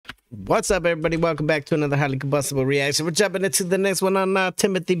What's up, everybody? Welcome back to another highly combustible reaction. We're jumping into the next one on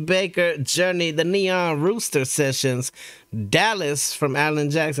Timothy Baker Journey, the Neon Rooster Sessions. Dallas from Alan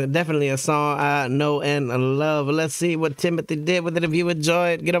Jackson. Definitely a song I know and love. Let's see what Timothy did with it. If you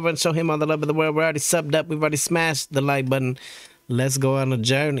enjoyed, get over and show him all the love of the world. We're already subbed up. We've already smashed the like button. Let's go on a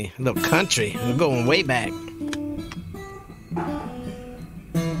journey. A little country. We're going way back.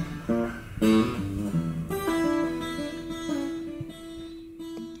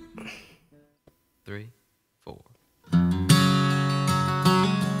 3, 4.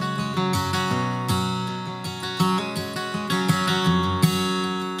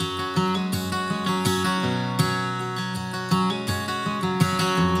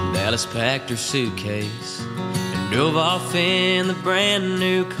 Dallas packed her suitcase and drove off in the brand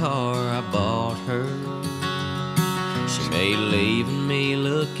new car I bought her. She made leaving me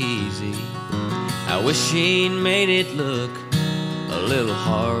look easy. I wish she'd made it look a little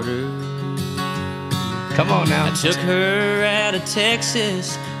harder. Come on now. I took her out of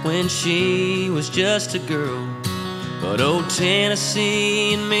Texas when she was just a girl, but old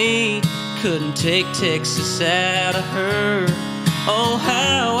Tennessee and me couldn't take Texas out of her. Oh,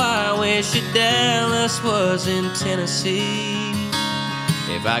 how I wish that Dallas was in Tennessee.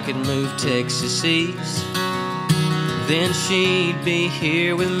 If I could move Texas east, then she'd be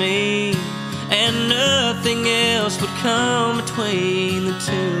here with me, and nothing else would come between the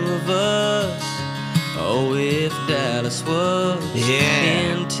two of us. Oh, if Dallas was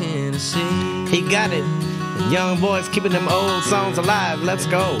in Tennessee. He got it. The young boys keeping them old songs alive. Let's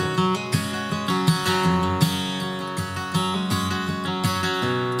go.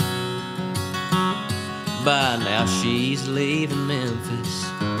 By now she's leaving Memphis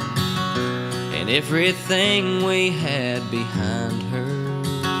and everything we had behind her.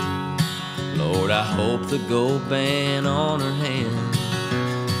 Lord, I hope the gold band on her hand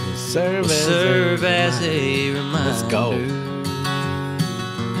will serve as a reminder. Let's go.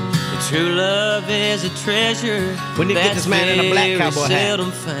 The true love is a treasure we need to get this man in a black cowboy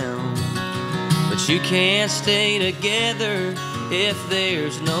seldom found. But you can't stay together if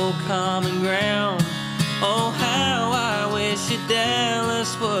there's no common ground. Oh, how I wish that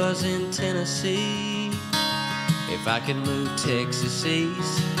Dallas was in Tennessee. If I could move Texas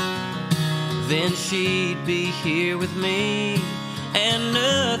east, then she'd be here with me, and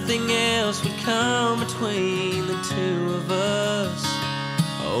nothing else would come between the two of us.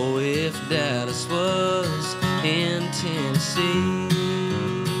 Oh, if Dallas was in Tennessee.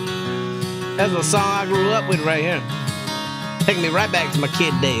 That's a song I grew up with right here. Taking me right back to my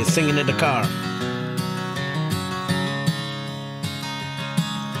kid days, singing in the car.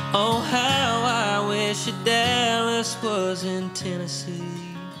 Oh, how I wish that Dallas was in Tennessee.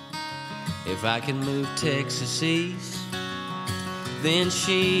 If I could move Texas east, then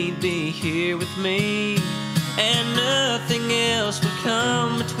she'd be here with me, and nothing else would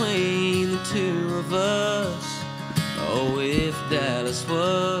come between the two of us. Oh, if Dallas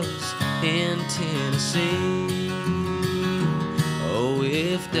was in Tennessee. Oh,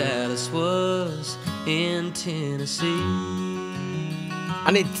 if Dallas was in Tennessee.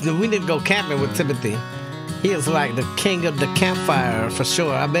 We need to go camping with Timothy. He is like the king of the campfire for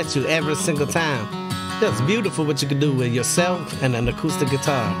sure. I bet you every single time. It's beautiful what you can do with yourself and an acoustic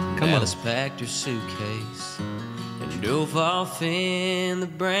guitar. Come on. Dallas packed her suitcase and drove off in the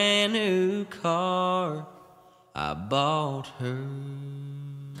brand new car I bought her.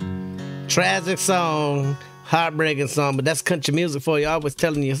 Tragic song, heartbreaking song, but that's country music for you. Always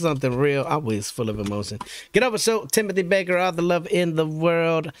telling you something real, always full of emotion. Get over, show Timothy Baker all the love in the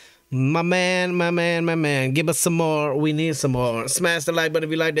world. My man, my man, my man. Give us some more. We need some more. Smash the like button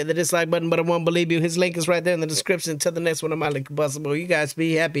if you liked it. The dislike button, but I won't believe you. His link is right there in the description. Till the next one, I'm highly combustible. You guys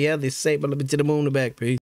be happy, healthy, safe. I love you to the moon and back. Peace.